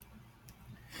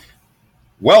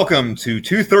Welcome to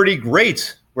 230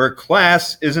 Great, where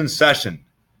class is in session.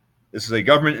 This is a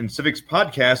government and civics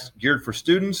podcast geared for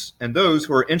students and those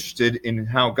who are interested in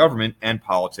how government and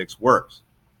politics works.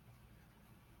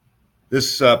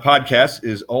 This podcast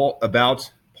is all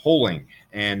about polling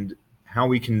and how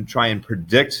we can try and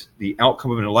predict the outcome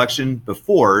of an election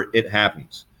before it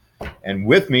happens. And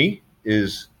with me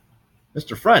is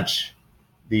Mr. French,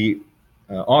 the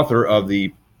author of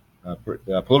the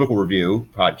Political Review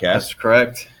podcast. That's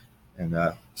correct. And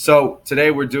so today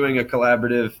we're doing a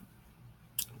collaborative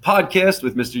podcast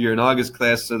with Mr. Uranaga's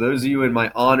class. So those of you in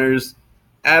my honors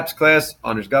apps class,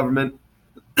 honors government,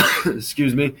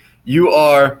 excuse me, you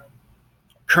are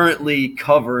currently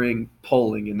covering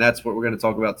polling, and that's what we're going to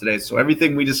talk about today. So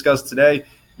everything we discussed today,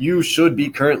 you should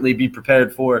currently be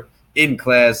prepared for in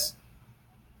class.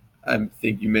 I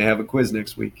think you may have a quiz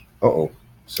next week.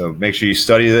 So make sure you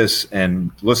study this and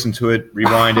listen to it,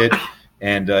 rewind it,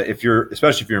 and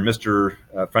especially if you're in Mr.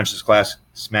 French's class,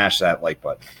 smash that like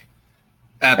button.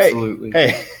 Absolutely.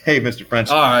 Hey, Mr. French.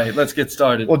 All right, let's get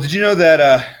started. Well, did you know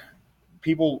that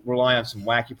people rely on some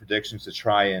wacky predictions to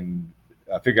try and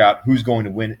figure out who's going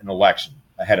to win an election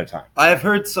ahead of time? I have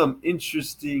heard some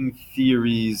interesting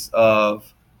theories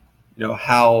of,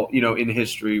 how, in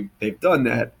history they've done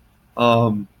that.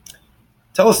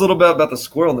 Tell us a little bit about the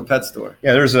squirrel in the pet store.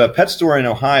 Yeah, there's a pet store in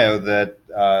Ohio that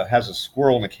has a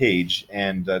squirrel in a cage,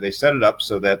 and they set it up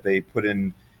so that they put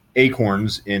in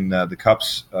acorns in the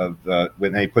cups of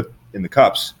when they put in the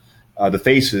cups the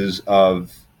faces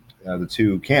of the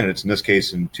two candidates. In this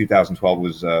case, in 2012,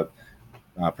 was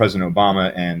President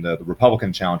Obama and the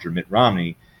Republican challenger Mitt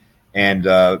Romney. And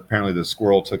apparently, the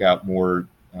squirrel took out more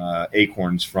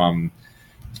acorns from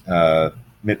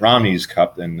Mitt Romney's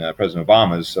cup than President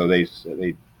Obama's, so they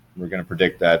were going to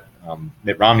predict that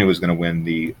Mitt Romney was going to win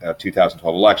the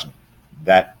 2012 election.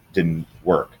 That didn't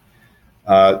work.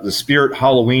 The Spirit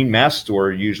Halloween mask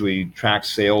store usually tracks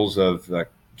sales of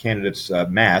candidates'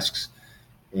 masks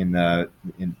in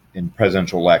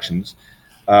presidential elections.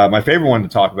 My favorite one to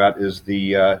talk about is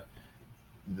the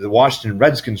Washington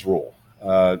Redskins rule.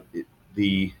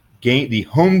 The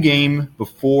home game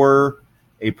before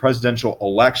a presidential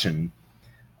election.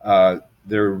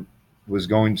 There was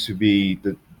going to be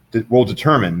will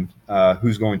determine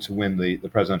who's going to win the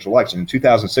presidential election. In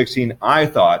 2016, I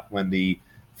thought when the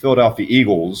Philadelphia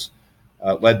Eagles,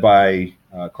 led by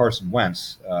Carson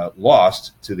Wentz,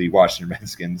 lost to the Washington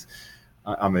Redskins.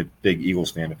 I'm a big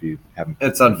Eagles fan. If you haven't,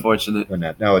 it's unfortunate.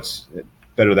 That. No, it's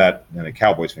better that than a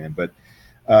Cowboys fan. But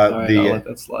I'll let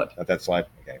that slide. Let that slide.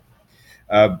 Okay.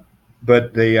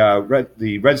 But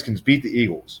the Redskins beat the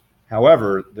Eagles.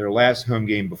 However, their last home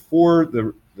game before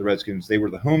the Redskins, they were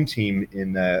the home team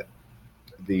in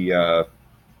the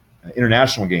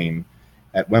international game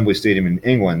at Wembley Stadium in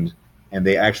England, and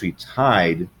they actually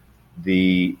tied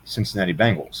the Cincinnati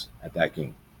Bengals at that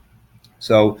game.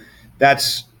 So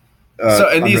that's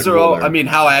and these are all. There. I mean,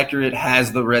 how accurate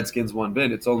has the Redskins one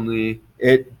been?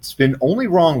 It's been only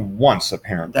wrong once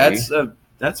apparently.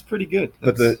 That's pretty good.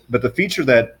 But the feature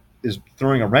that is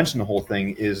throwing a wrench in the whole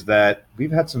thing is that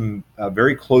we've had some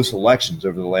very close elections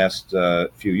over the last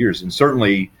few years. And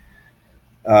certainly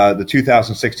the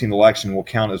 2016 election will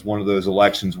count as one of those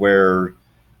elections where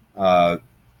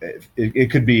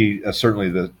it could be certainly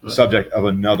the subject of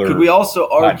another. Could we also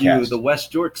argue podcast. The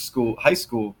West York High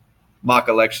School mock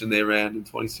election they ran in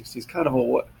 2016 is kind of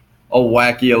a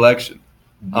wacky election?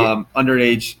 Yeah.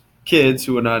 Underage kids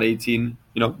who are not 18,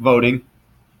 voting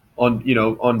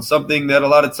on something that a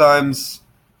lot of times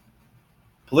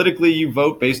politically you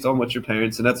vote based on what your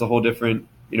parents, and that's a whole different,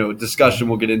 discussion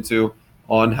we'll get into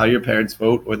on how your parents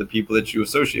vote or the people that you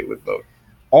associate with vote.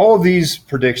 All of these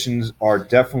predictions are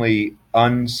definitely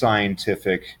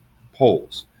unscientific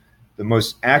polls. The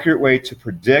most accurate way to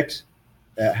predict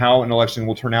how an election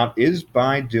will turn out is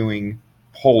by doing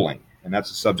polling, and that's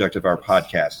the subject of our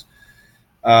podcast.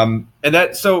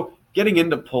 Getting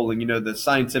into polling, the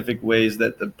scientific ways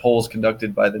that the polls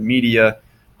conducted by the media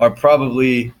are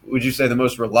probably, would you say, the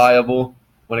most reliable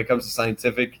when it comes to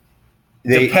scientific,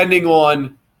 depending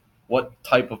on what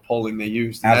type of polling they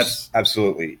use?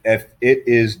 Absolutely. If it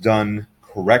is done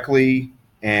correctly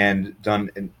and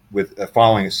done with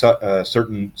following a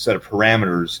certain set of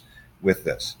parameters with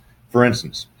this. For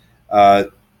instance, go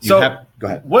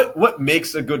ahead. What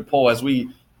makes a good poll as we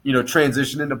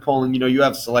transition into polling? You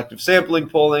have selective sampling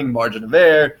polling, margin of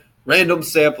error, random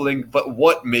sampling, but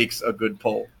what makes a good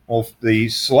poll? Well, the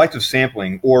selective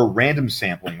sampling or random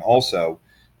sampling also,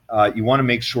 you want to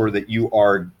make sure that you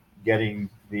are getting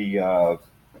the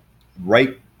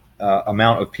right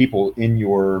amount of people in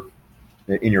your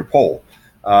poll.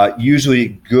 Usually,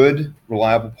 good,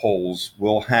 reliable polls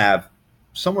will have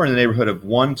somewhere in the neighborhood of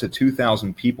 1,000 to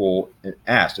 2,000 people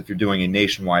asked if you're doing a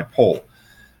nationwide poll.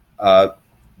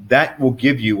 That will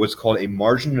give you what's called a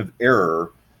margin of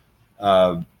error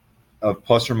of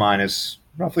plus or minus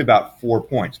roughly about 4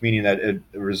 points, meaning that a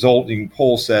resulting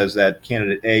poll says that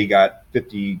candidate A got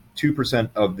 52%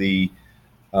 of the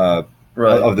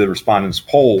respondents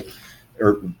polled.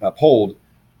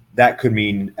 That could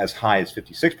mean as high as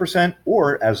 56%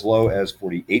 or as low as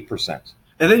 48%.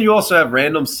 And then you also have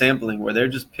random sampling where they're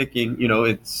just picking,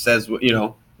 it says,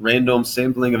 random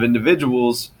sampling of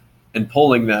individuals and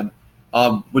polling them.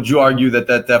 Would you argue that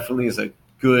definitely is a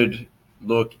good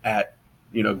look at,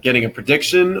 getting a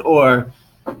prediction, or?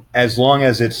 As long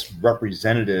as it's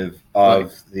representative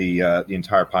of the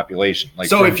entire population.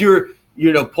 If you're,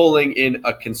 polling in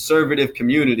a conservative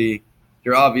community,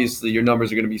 your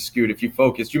numbers are going to be skewed. If you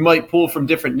focus, you might pull from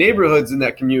different neighborhoods in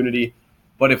that community,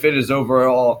 but if it is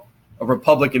overall a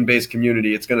Republican-based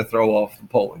community, it's going to throw off the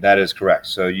polling. That is correct.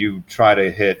 So you try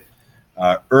to hit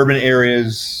urban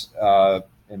areas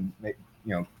and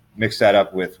mix that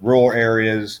up with rural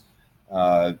areas,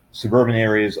 suburban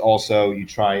areas. Also, you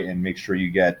try and make sure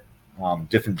you get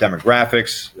different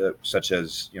demographics, such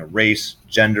as race,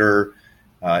 gender,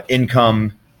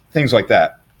 income, things like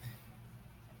that.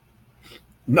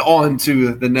 On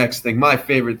to the next thing, my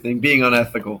favorite thing, being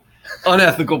unethical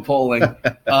polling.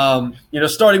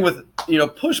 Starting with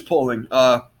push polling.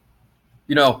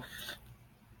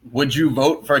 Would you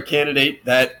vote for a candidate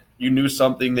that you knew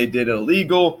something they did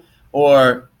illegal,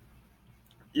 or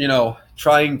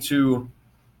trying to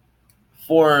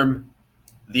form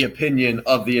the opinion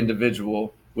of the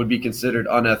individual would be considered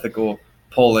unethical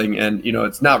polling, and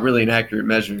it's not really an accurate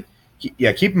measure?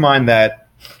 Yeah, keep in mind that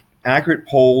accurate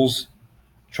polls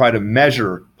try to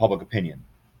measure public opinion.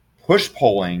 Push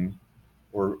polling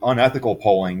or unethical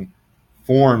polling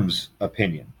forms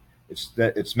opinion.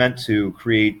 It's meant to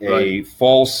create a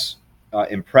false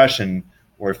impression,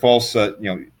 or a false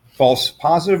false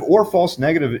positive or false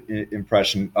negative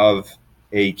impression of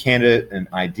a candidate, an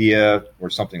idea, or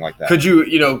something like that. Could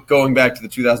you, going back to the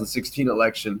 2016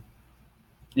 election,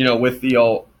 with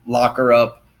the lock her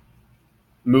up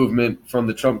movement from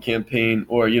the Trump campaign,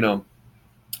 or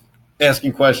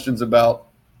asking questions about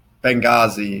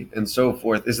Benghazi and so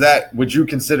forth, would you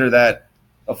consider that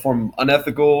a form of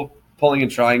unethical polling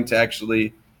and trying to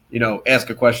actually, ask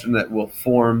a question that will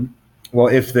form? Well,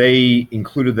 if they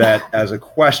included that as a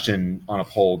question on a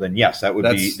poll, then yes, that would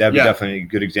be definitely a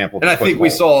good example. And I think we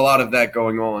saw a lot of that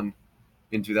going on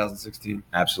in 2016.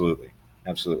 Absolutely.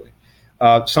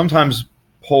 Sometimes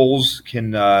polls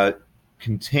can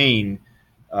contain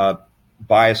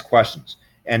biased questions,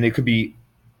 and it could be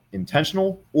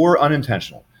intentional or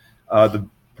unintentional. The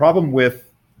problem with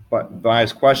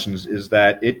biased questions is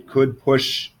that it could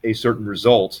push a certain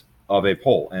result of a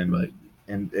poll, and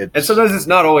sometimes it's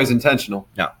not always intentional.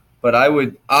 No, but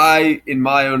I, in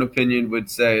my own opinion, would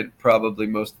say probably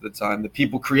most of the time the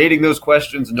people creating those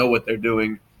questions know what they're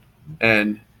doing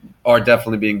and are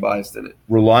definitely being biased in it.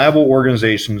 Reliable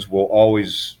organizations will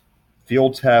always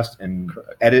field test and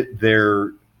edit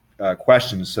their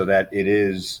questions so that it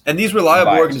is. And these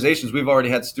reliable organizations, we've already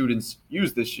had students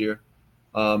use this year.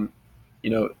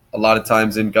 A lot of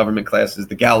times in government classes,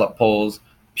 the Gallup polls,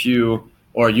 Pew,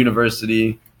 or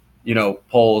university,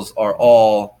 polls are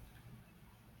all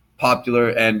popular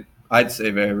and I'd say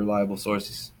very reliable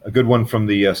sources. A good one from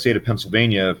the state of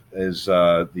Pennsylvania is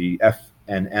the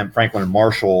FNM, Franklin and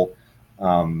Marshall.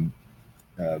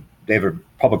 They have a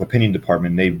public opinion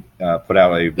department. They put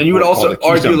out a. And you would also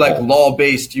argue like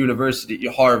law-based university,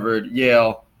 Harvard,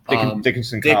 Yale,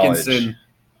 Dickinson College,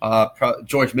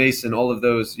 George Mason, all of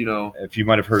those. If you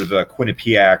might have heard of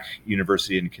Quinnipiac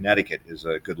University in Connecticut is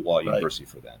a good law university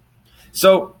for that.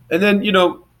 So, and then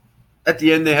at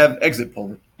the end they have exit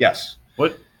polling. Yes.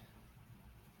 What?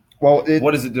 Well,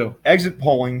 what does it do? Exit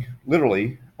polling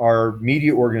literally are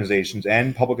media organizations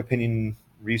and public opinion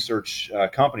research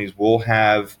companies will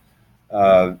have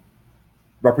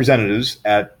representatives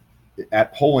at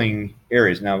polling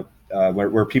areas. Now,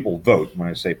 where people vote, when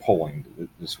I say polling,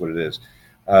 this is what it is.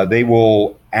 They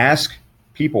will ask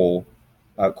people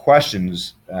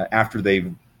questions after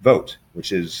they vote,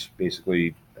 which is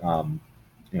basically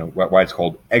why it's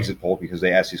called exit poll, because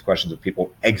they ask these questions of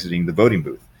people exiting the voting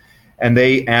booth. And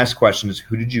they ask questions: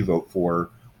 who did you vote for?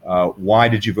 Why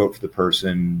did you vote for the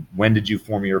person? When did you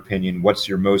form your opinion? What's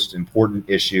your most important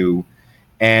issue?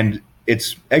 And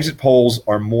exit polls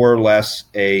are more or less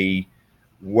a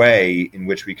way in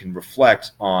which we can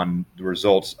reflect on the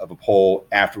results of a poll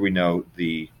after we know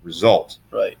the result.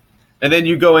 Right. And then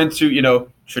you go into,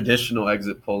 traditional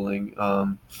exit polling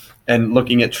and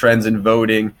looking at trends in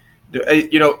voting,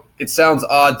 it sounds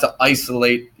odd to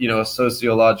isolate,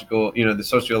 sociological, the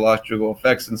sociological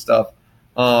effects and stuff.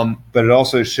 But it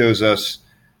also shows us.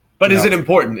 But is it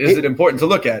important? Is it important to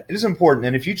look at? It is important.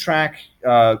 And if you track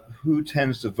who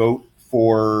tends to vote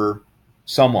for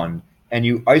someone and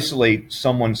you isolate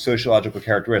someone's sociological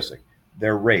characteristic,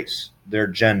 their race, their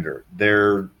gender,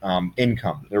 their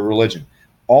income, their religion,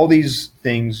 all these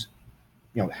things,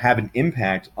 have an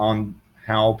impact on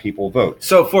how people vote.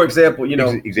 So, for example,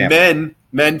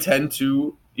 men tend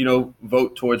to,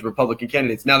 vote towards Republican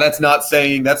candidates. Now, that's not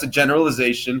saying that's a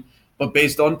generalization, but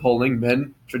based on polling,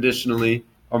 men traditionally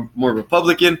are more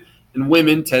Republican and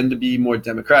women tend to be more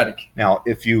Democratic. Now,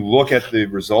 if you look at the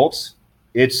results,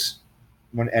 it's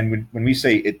when we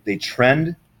say they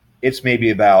trend, it's maybe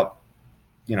about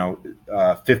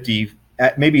 50,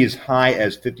 maybe as high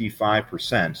as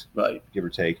 55%, right, give or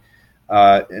take,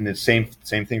 and the same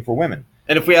thing for women.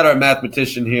 And if we had our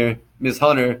mathematician here, Ms.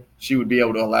 Hunter, she would be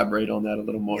able to elaborate on that a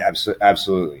little more. Yeah,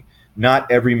 absolutely.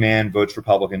 Not every man votes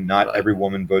Republican. Not right. Every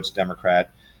woman votes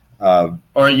Democrat. Or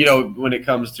when it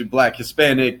comes to Black,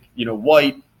 Hispanic,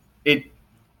 white,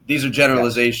 these are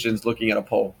generalizations looking at a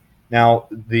poll. Now,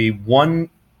 the one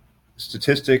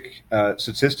statistical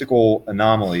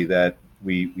anomaly that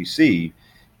we see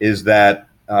is that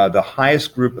the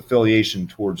highest group affiliation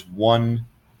towards one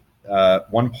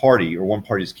party or one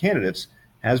party's candidates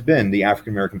has been the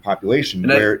African American population,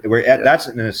 that's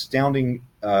an astounding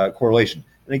correlation.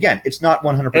 And again, it's not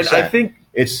 100%. And I think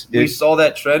we saw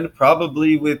that trend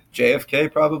probably with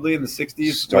JFK, probably in the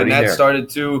 60s, when that started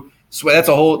to sway.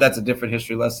 That's a different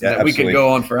history lesson that absolutely. We could go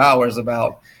on for hours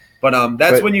about. But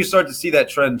that's when you start to see that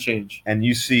trend change. And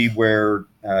you see where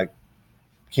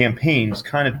campaigns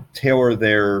kind of tailor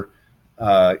their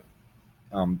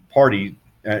party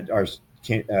or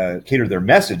cater their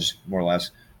message, more or less,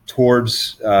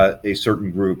 towards a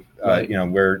certain group, right.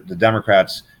 Where the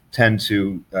Democrats tend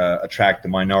to attract the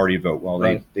minority vote. Well,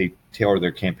 right. they tailor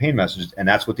their campaign messages, and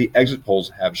that's what the exit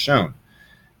polls have shown.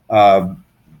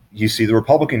 You see the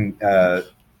Republican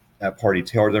Party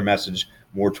tailor their message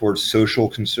more towards social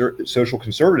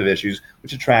conservative issues,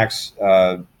 which attracts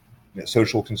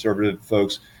social conservative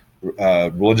folks,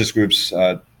 religious groups,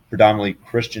 predominantly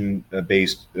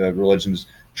Christian-based religions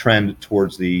trend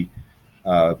towards the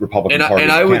Republican Party.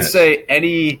 And I would say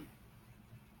any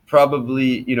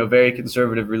probably very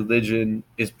conservative religion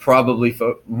is probably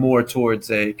more towards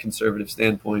a conservative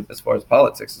standpoint as far as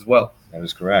politics as well. That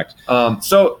is correct.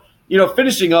 So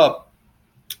finishing up,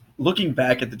 looking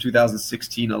back at the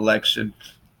 2016 election,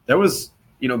 there was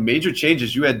major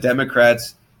changes. You had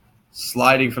Democrats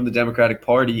sliding from the Democratic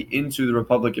Party into the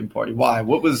Republican Party. Why?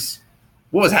 What was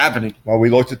happening? Well, we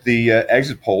looked at the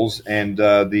exit polls, and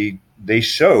they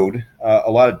showed a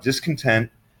lot of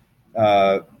discontent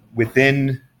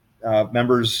within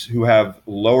members who have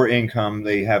lower income.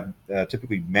 They have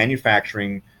typically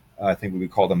manufacturing, I think we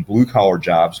would call them blue-collar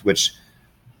jobs, which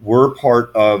were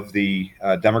part of the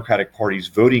Democratic Party's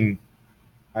voting,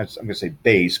 I'm going to say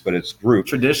base, but it's group.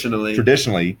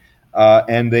 Traditionally.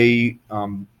 And the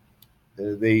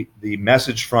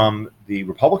message from the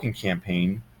Republican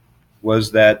campaign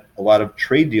was that a lot of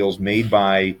trade deals made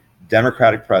by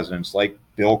Democratic presidents like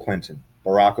Bill Clinton,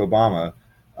 Barack Obama,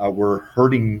 were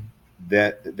hurting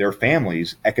their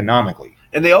families economically.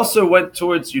 And they also went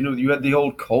towards, you had the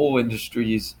old coal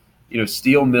industries,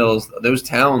 steel mills. Those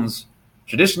towns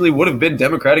traditionally would have been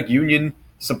Democratic Union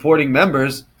supporting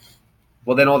members.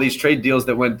 Well, then all these trade deals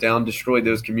that went down destroyed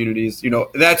those communities.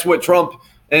 That's what Trump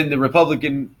and the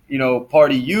Republican,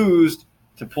 Party used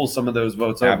to pull some of those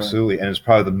votes over. Absolutely. And it's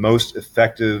probably the most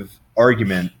effective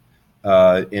argument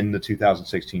in the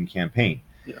 2016 campaign.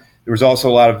 Yeah. There was also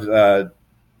a lot of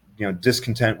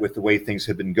discontent with the way things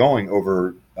had been going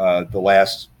over the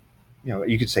last,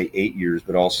 you could say 8 years,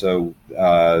 but also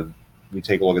we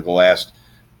take a look at the last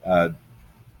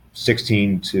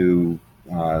 16 to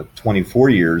 24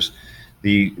 years,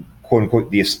 the quote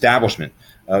unquote, the establishment,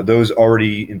 those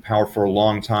already in power for a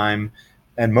long time.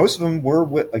 And most of them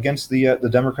were against the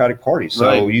Democratic Party. So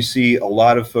right. You see a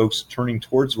lot of folks turning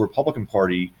towards the Republican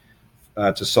Party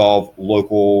to solve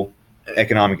local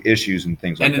economic issues and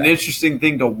things like that. And an interesting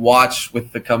thing to watch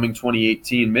with the coming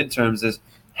 2018 midterms is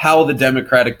how the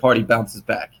Democratic Party bounces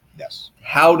back. Yes.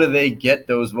 How do they get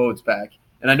those votes back?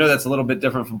 And I know that's a little bit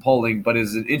different from polling, but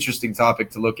it's an interesting topic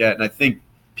to look at. And I think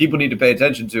people need to pay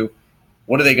attention to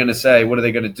what are they going to say? What are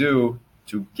they going to do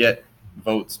to get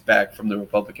votes back from the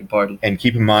Republican Party? And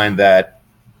keep in mind that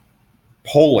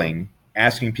polling,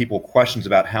 asking people questions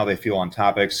about how they feel on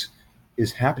topics,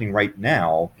 is happening right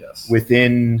now yes.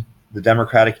 within the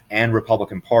Democratic and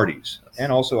Republican parties,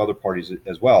 and also other parties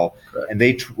as well. Correct. And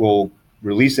they will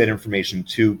release that information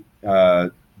to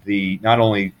the not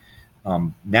only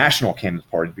national candidates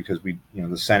parties, because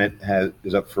the Senate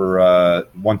is up for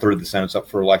 1/3 of the Senate's up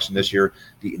for election this year.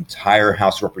 The entire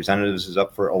House of Representatives is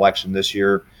up for election this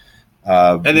year.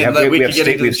 And then we could get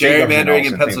into the gerrymandering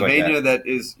in and Pennsylvania. like that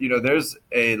is, there's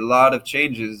a lot of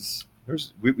changes.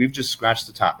 We've just scratched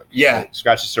the topic. Yeah,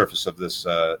 scratched the surface of this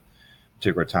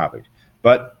particular topic.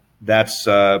 But that's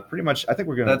pretty much. I think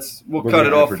we'll cut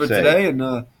it off for today,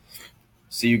 and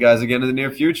see you guys again in the near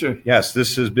future. Yes,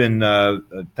 this has been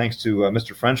thanks to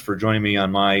Mr. French for joining me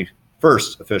on my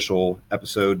first official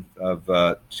episode of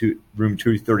Room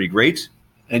 230 Great.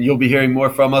 And you'll be hearing more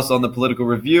from us on the Political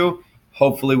Review.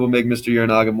 Hopefully, we'll make Mr.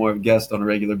 Uranaga more of a guest on a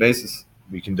regular basis.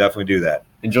 We can definitely do that.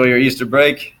 Enjoy your Easter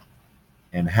break.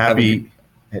 And have a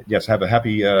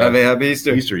happy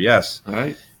Easter. Easter, yes. All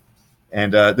right.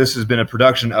 And this has been a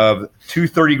production of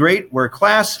 230 Great, where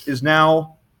class is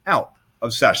now out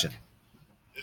of session.